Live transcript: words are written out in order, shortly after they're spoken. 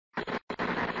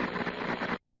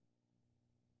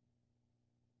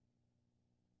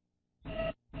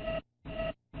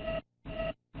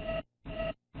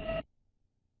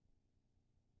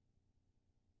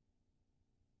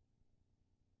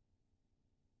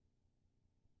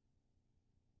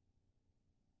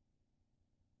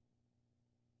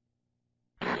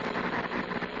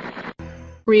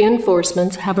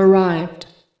Reinforcements have arrived.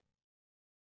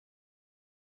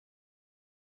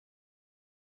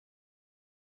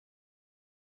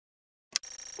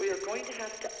 We are going to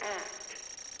have to act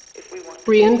if we want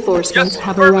to. Reinforcements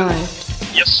have arrived.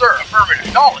 Yes, sir. Affirmative.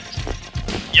 Acknowledged.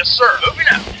 Yes, sir. Moving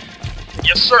out.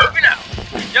 Yes, sir. Moving out.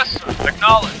 Yes, sir.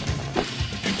 Acknowledged.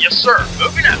 Yes, sir.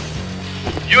 Moving out.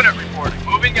 Unit reporting.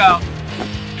 Moving out.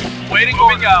 Waiting.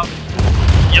 Moving out.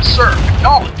 Yes, sir.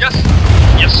 Acknowledged. Yes, sir.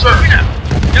 Yes, sir. Moving out.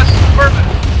 Yes,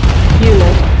 affirmative.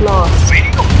 Unit lost.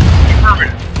 Waiting.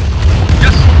 Affirmative.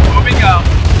 Yes, moving out.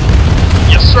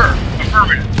 Yes, sir.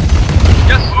 Affirmative.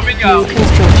 Yes, moving New out.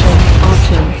 construction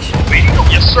options. Waiting.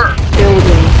 Yes, sir.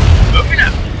 Building. Moving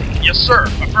out. Yes, sir.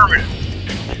 Affirmative.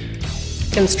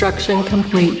 Construction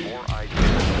complete.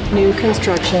 New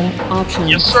construction options.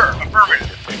 Yes, sir.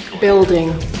 Affirmative. Building.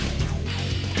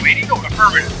 Waiting.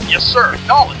 Affirmative. Yes, sir.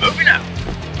 Acknowledged. Moving out.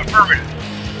 Affirmative.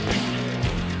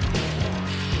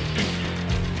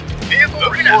 Vehicle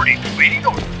reporting. Waiting.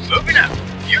 Moving out.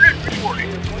 Unit reporting.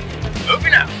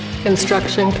 Moving out.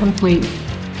 Construction complete.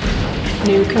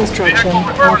 New construction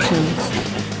Vehicle reporting. options.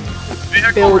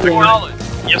 Vehicle Building. acknowledged.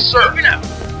 Yes, sir. Moving out.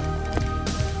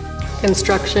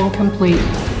 Construction complete.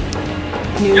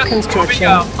 New Yes, construction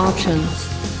moving out. options.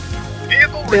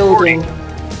 Vehicle Building.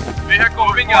 reporting. Vehicle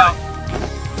moving out.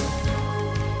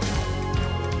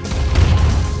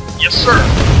 Yes, sir.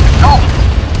 Acknowledged.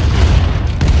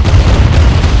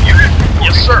 Unit reporting.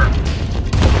 Yes, sir.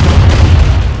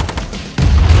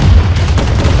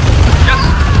 Yes.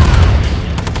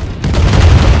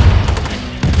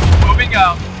 Moving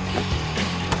out.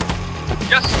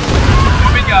 Yes.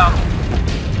 Moving out.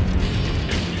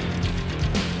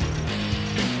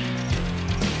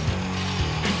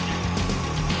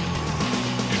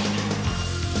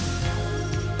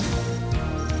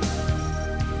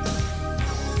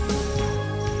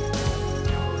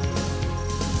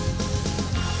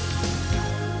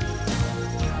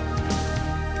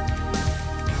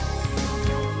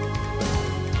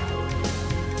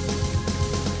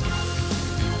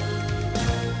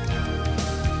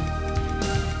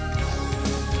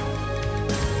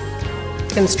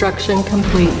 Construction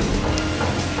complete.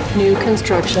 New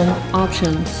construction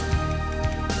options.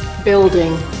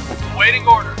 Building. Waiting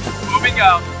order. Moving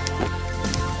out.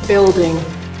 Building.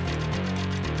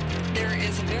 There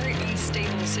is a very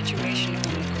unstable situation on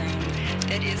the ground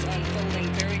that is unfolding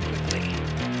very quickly.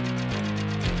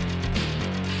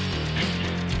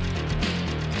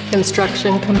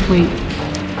 Construction complete.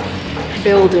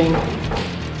 Building.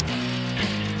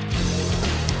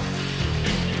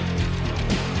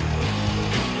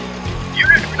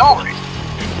 Unit acknowledged.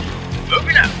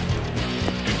 Moving out.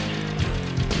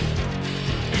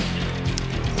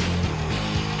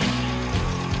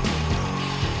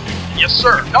 Yes,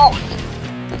 sir. Acknowledged.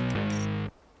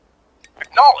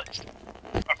 Acknowledged.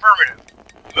 Affirmative.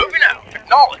 Moving out.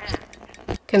 Acknowledged.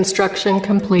 Construction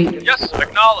complete. Yes,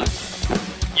 acknowledged.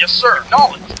 Yes, sir.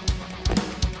 Acknowledged.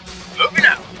 Moving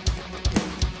out.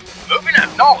 Moving out.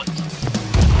 Acknowledged.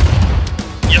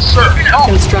 Yes, sir. Moving out.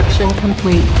 Construction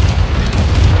complete.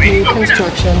 New Moving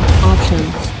construction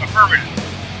options. out. Affirmative.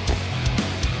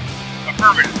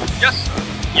 Affirmative. Yes, sir.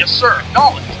 Yes, sir.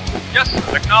 Acknowledged. Yes,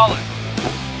 sir. Acknowledged.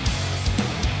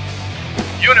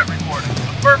 Unit reporting.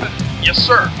 Affirmative. Yes,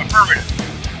 sir. Affirmative.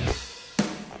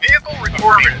 Vehicle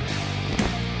reporting.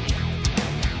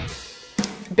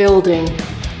 Building.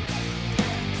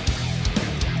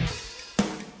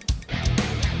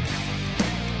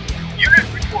 Unit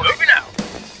report. Moving out.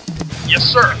 Yes,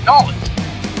 sir. Acknowledged.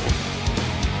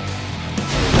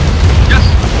 Yes,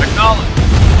 sir. Acknowledged.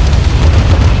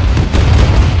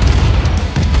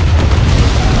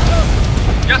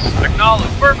 Yes, sir. Acknowledged.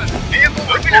 Affirmative. Vehicle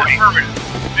reporting. Affirmative.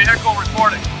 Vehicle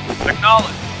reporting.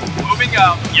 Acknowledged. Moving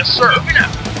out. Yes, sir. Moving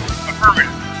out.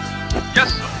 Affirmative. Yes,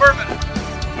 sir.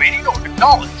 Affirmative. Waiting order.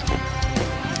 Acknowledged.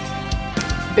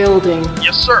 Building.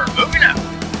 Yes, sir. Moving out.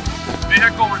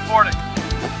 Vehicle reporting.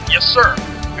 Yes, sir.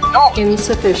 Acknowledged.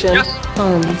 Insufficient Yes, sir.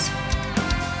 funds.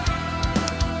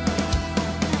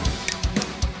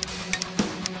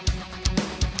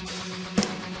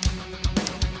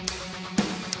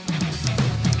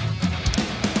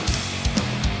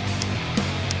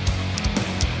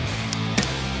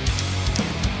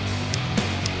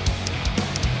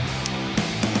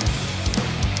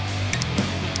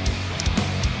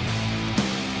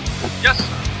 Yes, sir.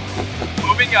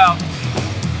 Moving out.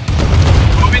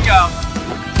 Moving out.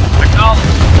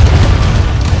 Acknowledged.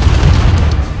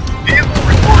 Vehicle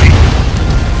reporting.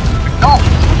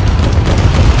 Acknowledged.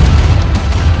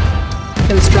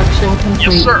 Construction complete.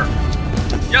 Yes, sir.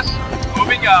 Yes, sir.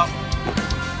 Moving out.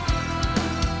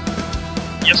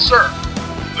 Yes, sir.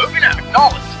 Moving out.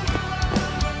 Acknowledged.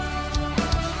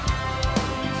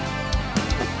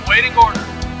 Waiting order.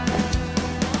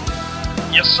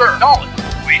 Yes, sir. Acknowledged.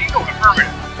 Waiting order.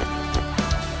 Affirmative.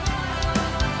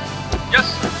 Yes,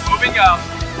 sir. Moving out.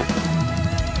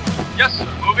 Yes, sir.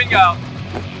 Moving out.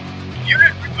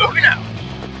 Unit moving out.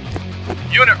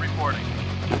 Unit reporting.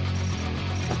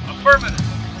 Affirmative.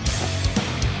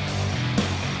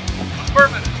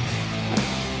 Affirmative.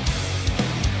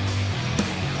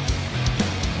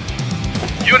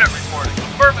 Unit reporting.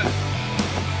 Affirmative.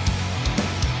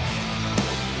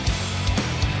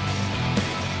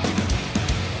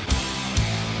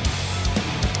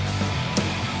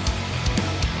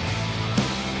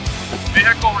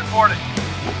 Vehicle reporting.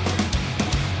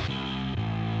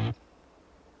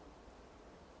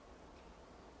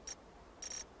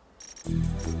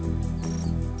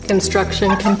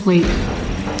 Construction complete.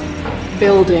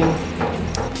 Building.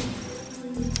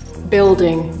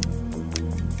 Building.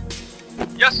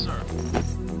 Yes, sir.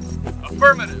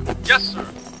 Affirmative. Yes, sir.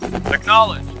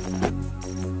 Acknowledged.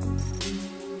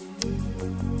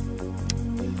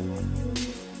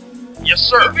 Yes,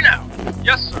 sir. Moving out.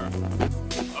 Yes, sir.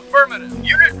 Affirmative.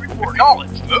 Unit report.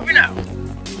 Acknowledged. Moving out.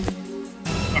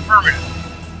 Affirmative.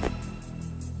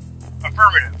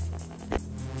 Affirmative.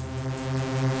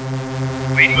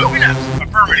 Waiting. Moving out.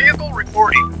 Affirmative. Vehicle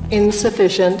reporting.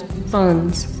 Insufficient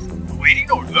funds. Waiting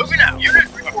order. Moving out. Unit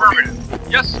reporting.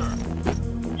 Affirmative. Yes, sir.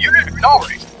 Unit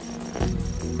acknowledged.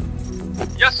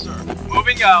 Yes, sir.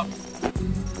 Moving out.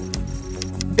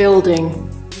 Building.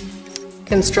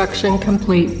 Construction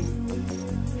complete.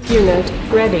 Unit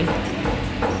ready.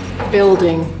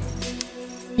 Building.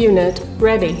 Unit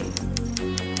ready.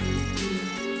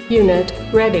 Unit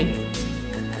ready.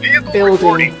 Vehicle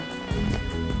Building. reporting.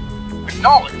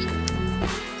 Acknowledged.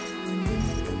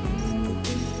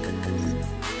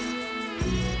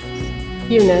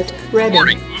 Unit ready.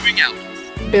 Reporting. Moving out.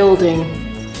 Building.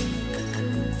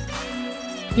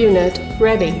 Unit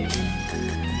ready.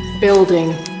 Building.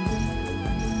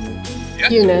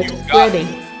 Yes, Unit sir. You got ready.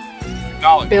 it.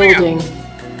 Acknowledged. Building.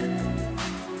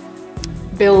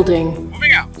 Building.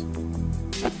 Moving out.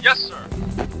 Yes, sir.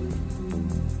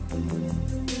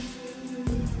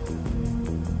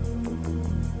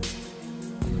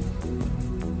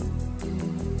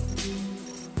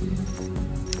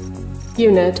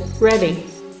 Unit ready.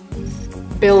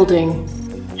 Building.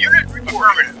 Unit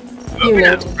affirmative. Moving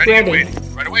Unit out. Ready and ready.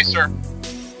 waiting. Right away, sir.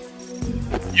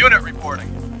 Unit reporting.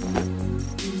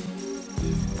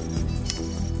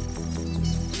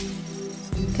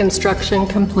 Construction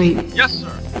complete. Yes,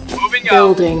 sir. Moving out.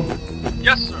 Building.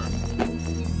 Yes, sir.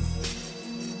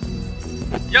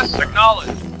 Yes, sir.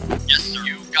 Acknowledged. Yes, sir.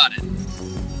 You got it.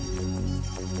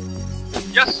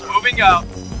 Yes, sir. Moving out.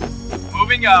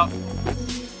 Moving out.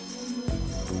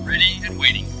 Ready and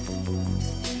waiting.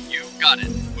 You got it.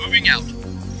 Moving out.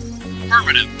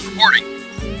 Affirmative. Reporting.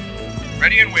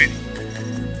 Ready and waiting.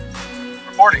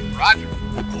 Reporting. Roger.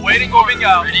 Awaiting. Moving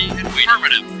out. Ready and waiting.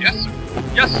 Affirmative. Yes, sir.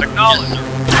 Yes, acknowledged. Yes, sir.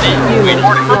 Ready and Unit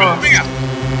waiting. Reporting. lost. Moving out.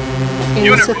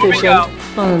 Unit moving out. Insufficient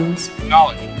funds.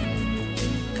 Acknowledged.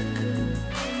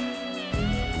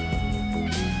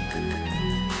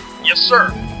 Yes,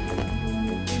 sir.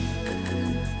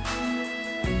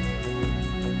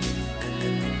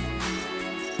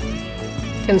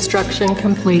 Construction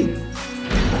complete.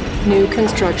 New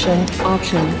construction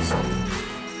options.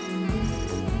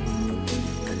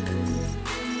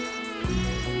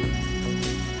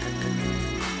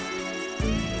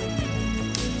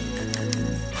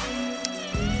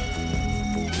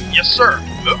 Yes, sir.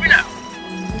 Moving out.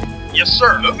 Yes,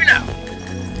 sir. Moving out.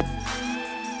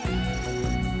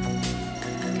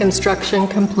 Construction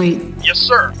complete. Yes,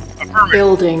 sir. Affirmative.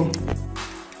 Building.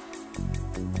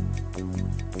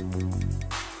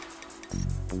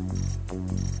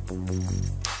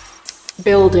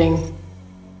 Building.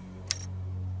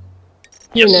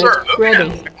 Yes, Unit sir. Moving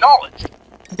ready. out. Acknowledged.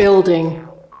 Building.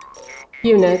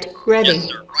 Unit ready. Yes,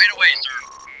 sir. Right away, sir.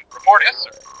 Report. Yes,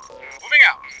 sir. Moving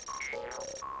out.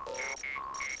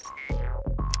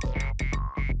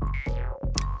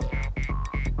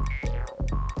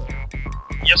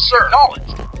 Yes, sir.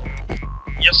 Acknowledged.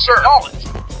 Yes, sir. Acknowledged.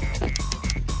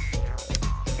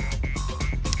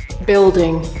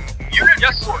 Building. Unit.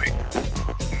 Yes, sir.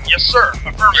 Yes, sir.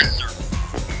 Affirmative. Yes, sir.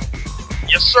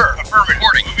 Yes, sir. Affirmative.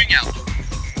 Reporting. Moving out.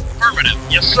 Affirmative.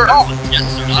 Yes, sir. Acknowledged. Yes,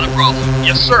 sir. Not a problem.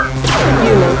 Yes, sir.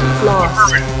 Unit lost.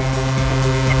 Affirmative.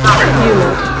 Affirmative.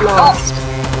 Unit lost.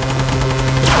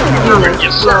 Affirmative. Unit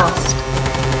Yes, sir. lost.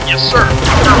 Yes, sir.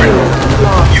 Affirmative. Unit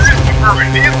lost. Unit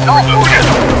affirmative. Vehicle moving out.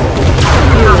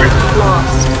 Unit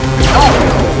lost.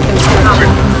 Construction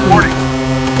Affirmative. complete. Reporting.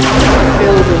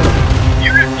 Building.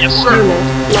 Unit. Yes, sir. Unit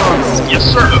Yes,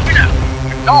 sir. Moving out.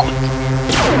 Acknowledged.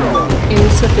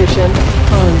 Insufficient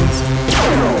funds.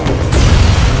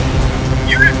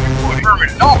 Unit reporting.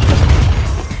 Affirmative.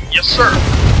 Acknowledged. Yes, sir.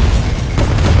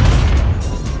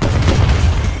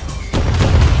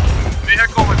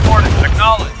 Vehicle reporting.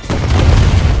 Acknowledged.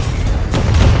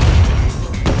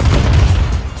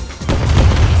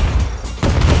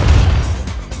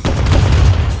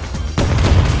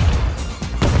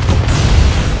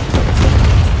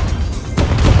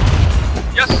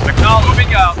 Yes, acknowledged.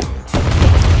 Moving out.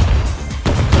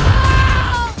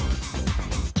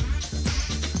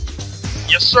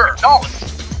 Yes, sir. Acknowledged.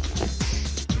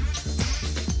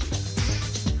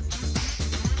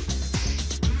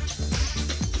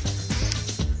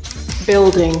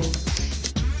 Building.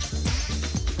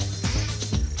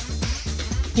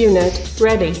 Unit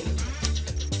ready.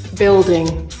 Building.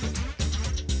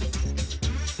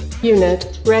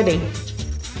 Unit ready.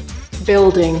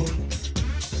 Building.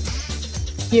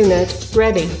 Unit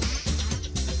ready.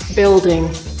 Building.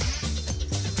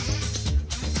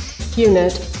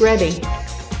 Unit ready.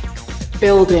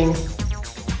 Building.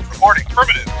 Reporting.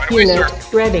 Affirmative. Right away, Unit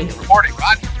sir. ready. Reporting.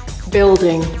 Roger.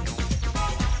 Building.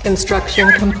 Construction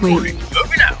Unit complete. reporting.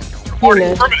 Moving out. Reporting.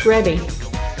 Unit Affirmative. ready.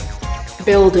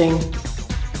 Building.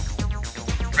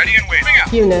 Ready and waiting. Moving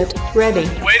out. Unit ready.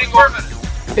 Waiting order.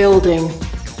 Building.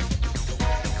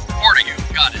 Reporting you.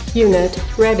 Got it. Unit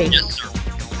ready. Yes, sir.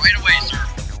 Right away, sir.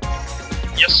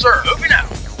 Yes, sir. Moving out.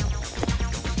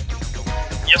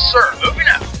 Yes, sir. Moving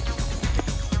out.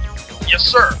 Yes,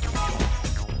 sir.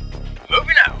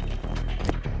 Moving out.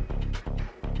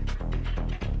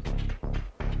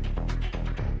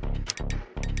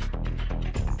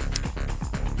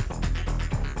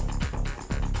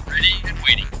 Ready and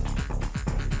waiting.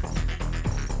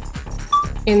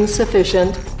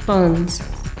 Insufficient funds.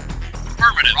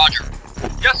 Affirmative. Roger.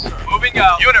 Yes, sir. Moving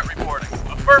out. Unit reporting.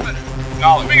 Affirmative.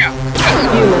 Acknowledged. Moving out.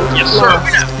 Unit Yes, sir.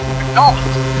 Moving lost. out.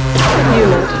 Acknowledged.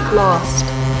 Unit lost.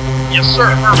 Yes, sir.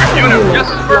 Affirmative. Unit. Unit Yes,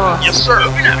 affirmative. lost. Yes, sir.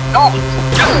 Moving out. Acknowledged.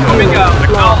 Yes, moving Unit out.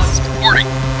 Acknowledged. lost. Reporting.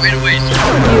 Right away, sir.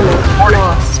 Unit Reporting.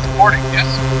 lost. Reporting. Yes.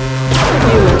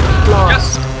 Unit Yes.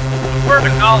 lost.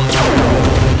 Affirmative. Acknowledged.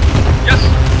 Yes.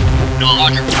 No,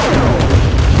 Roger.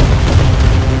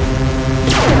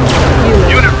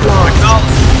 Unit lost.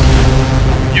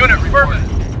 acknowledged. Unit affirmative.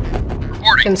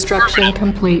 Reporting. Construction Affirmative.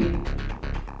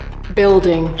 complete.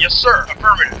 Building. Yes, sir.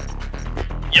 Affirmative.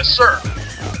 Yes, sir.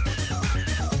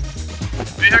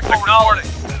 Vehicle acknowledged.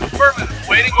 Affirmative.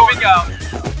 Waiting. Moving out.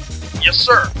 Yes,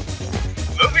 sir.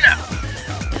 Moving out.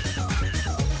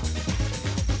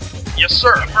 Yes,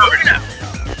 sir. Moving out.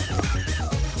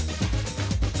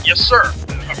 Yes, sir.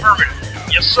 Affirmative.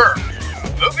 Yes, sir.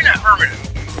 Moving out. Affirmative.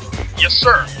 Yes,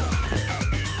 sir.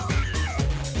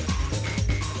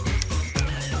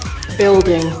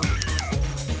 Building.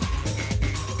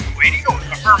 Waiting order.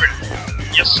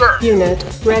 Affirmative. Yes, sir. Unit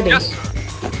ready. Yes, sir.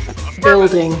 Affirmative.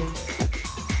 Building.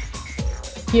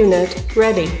 Unit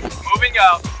ready. Moving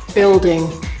out. Building.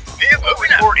 Vehicle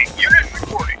reporting. Unit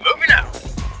reporting. Moving out.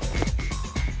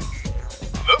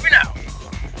 Moving out.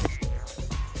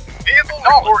 Vehicle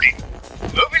reporting.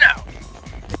 Moving out.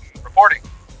 Reporting.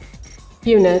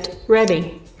 Unit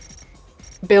ready.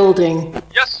 Building.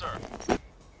 Yes, sir.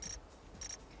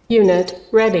 Unit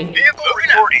ready. Vehicle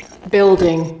reporting.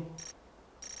 Building.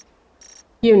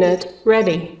 Unit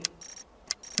ready.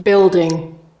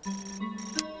 Building.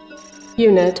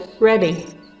 Unit ready.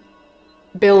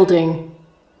 Building.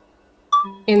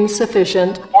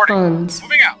 Insufficient Reporting. funds.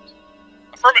 Moving out.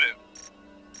 Affirmative.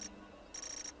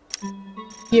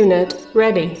 Unit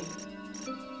ready.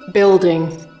 Building.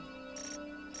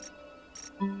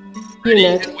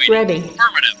 Unit and waiting. ready.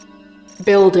 Affirmative.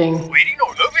 Building. Waiting or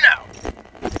moving out.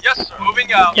 Yes, sir.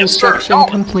 Moving out. Construction yes,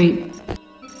 sir. complete.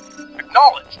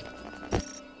 Acknowledged.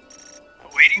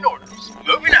 Awaiting orders.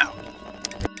 Moving out.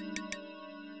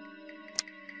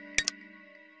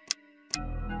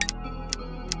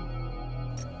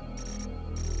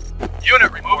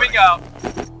 Unit moving out.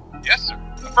 Yes, sir.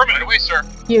 Affirmative. Right away, sir.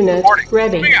 Unit Reporting.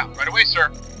 ready. Moving out. Right away,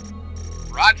 sir.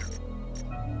 Roger.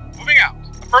 Moving out.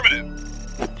 Affirmative.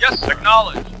 Yes,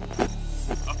 acknowledged.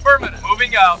 Affirmative.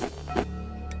 Moving out.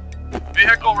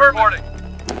 Vehicle reporting.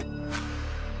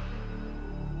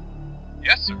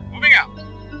 Yes, sir. Moving out.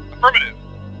 Affirmative.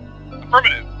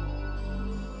 Affirmative.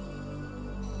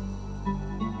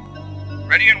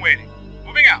 Ready and waiting.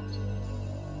 Moving out.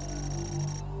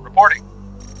 Reporting.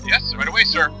 Yes, sir. Right away,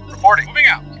 sir. Reporting. Moving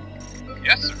out.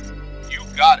 Yes, sir. You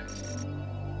got it.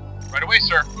 Right away,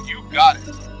 sir. You got it.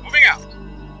 Moving out.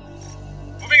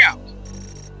 Moving out.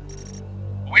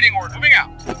 Awaiting order. Moving out.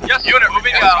 Yes, unit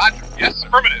moving out. Roger. Yes,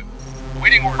 affirmative.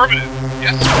 Waiting order. Affirmative.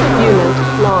 Yes, sir. Unit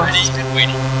Ready lost. and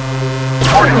waiting.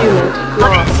 Reporting. Unit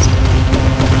lost.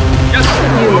 Yes,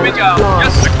 sir. Unit Moving out. lost.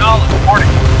 Yes, acknowledge.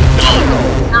 Reporting.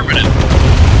 Affirmative.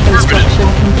 Construction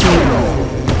complete.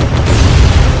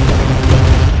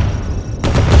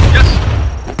 Yes, sir.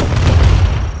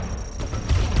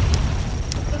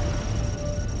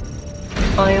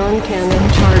 Ion cannon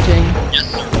charging.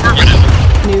 Yes, sir.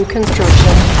 Affirmative. New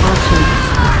construction options.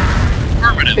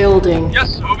 Affirmative. Building.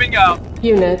 Yes, sir. Moving out.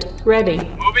 Unit ready.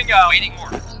 Moving out. Waiting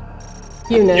orders.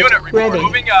 Unit Unit report. ready.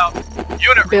 Moving out.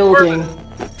 Unit Building.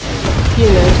 report.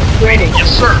 Unit ready. Yes,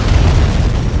 sir.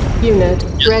 Unit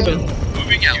Yes, ready. Sir.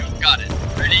 Moving out. You got it.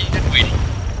 Ready and waiting.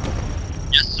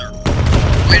 Yes, sir.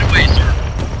 Right away, sir.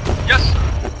 Yes,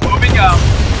 sir. Moving out.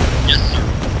 Yes, sir.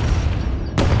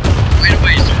 Right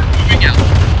away, sir. Moving out.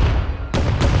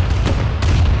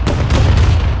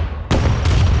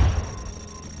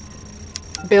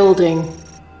 Building.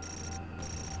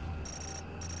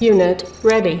 Unit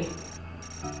ready.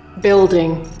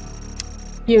 Building.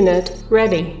 Unit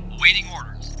ready. Awaiting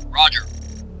orders. Roger.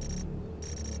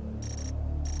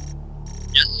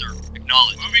 Yes, sir.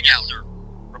 Acknowledge. Moving out, sir.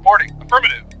 Reporting.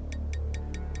 Affirmative.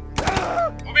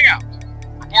 Moving out.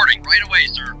 Reporting. Right away,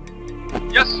 sir.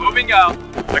 Yes, moving out.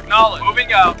 Acknowledge.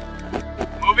 Moving out.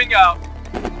 Moving out.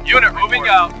 Unit moving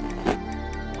out.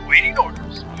 Awaiting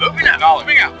orders. Moving out.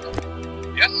 Moving out.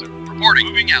 Yes, sir. Reporting.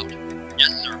 Moving out.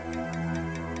 Yes, sir.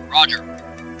 Roger.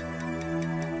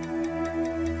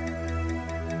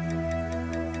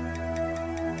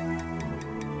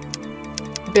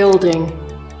 Building.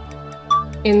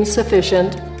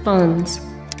 Insufficient funds.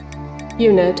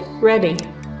 Unit ready.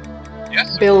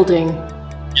 Yes, sir. Building.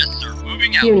 Yes, sir.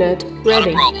 Moving out. Unit Not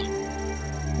ready. a problem.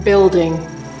 Building.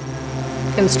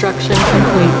 Construction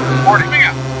complete. Reporting. Moving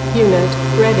out. Unit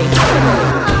ready.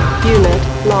 Unit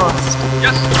lost.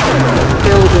 Yes, sir.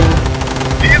 Building.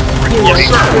 Vehicle Unit report. Yes,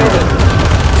 sir. ready.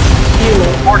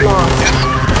 Unit Reporting. lost. Yes,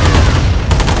 sir.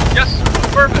 Yes, sir.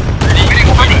 Affirmative. Ready. Waiting.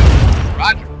 Affirmative.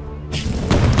 Roger.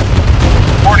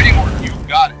 Reporting order. You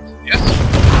got it. Yes, sir.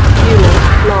 Unit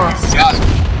lost. Got it.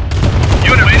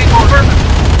 Unit waiting for affirmative.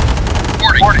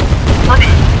 Reporting.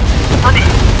 Affirmative.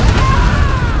 Affirmative.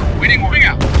 Waiting. Moving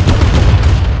out.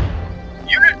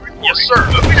 Unit reporting. Yes, sir.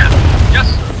 Moving out. Yes,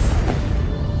 sir.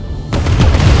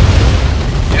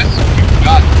 Yes, sir. You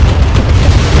got it.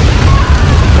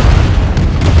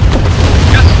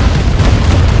 Yes, sir.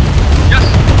 Yes,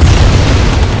 sir.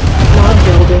 Quad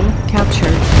building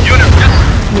captured. Unit. Yes, sir.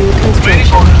 New Waiting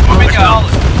construction orders. Moving options. out.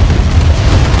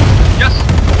 Yes, sir.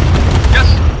 Yes,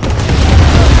 sir.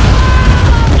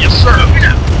 Yes, sir. Moving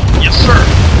out. Yes, sir.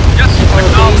 Yes, sir. Our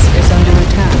Acknowledge. base is under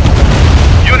attack.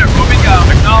 Unit moving out.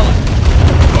 Acknowledge.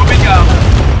 Moving out.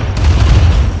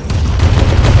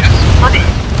 Yes, affirmative.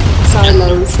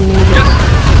 Silos needed. Yes,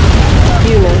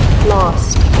 Unit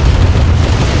lost.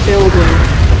 Building.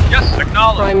 yes,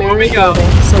 acknowledge. Primary Moving out.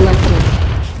 building selected.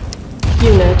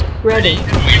 Unit ready.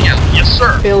 And moving out. Yes,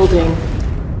 sir. Building.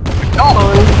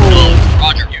 Acknowledge. On hold.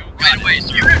 Roger. You right away,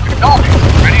 sir. Unit acknowledge.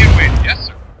 Ready and waiting. Yes,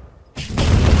 sir.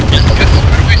 Yes, yes,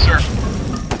 right away, sir.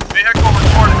 Vehicle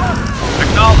reporting.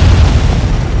 Acknowledge.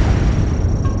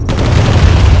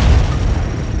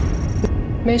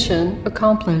 Mission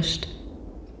accomplished.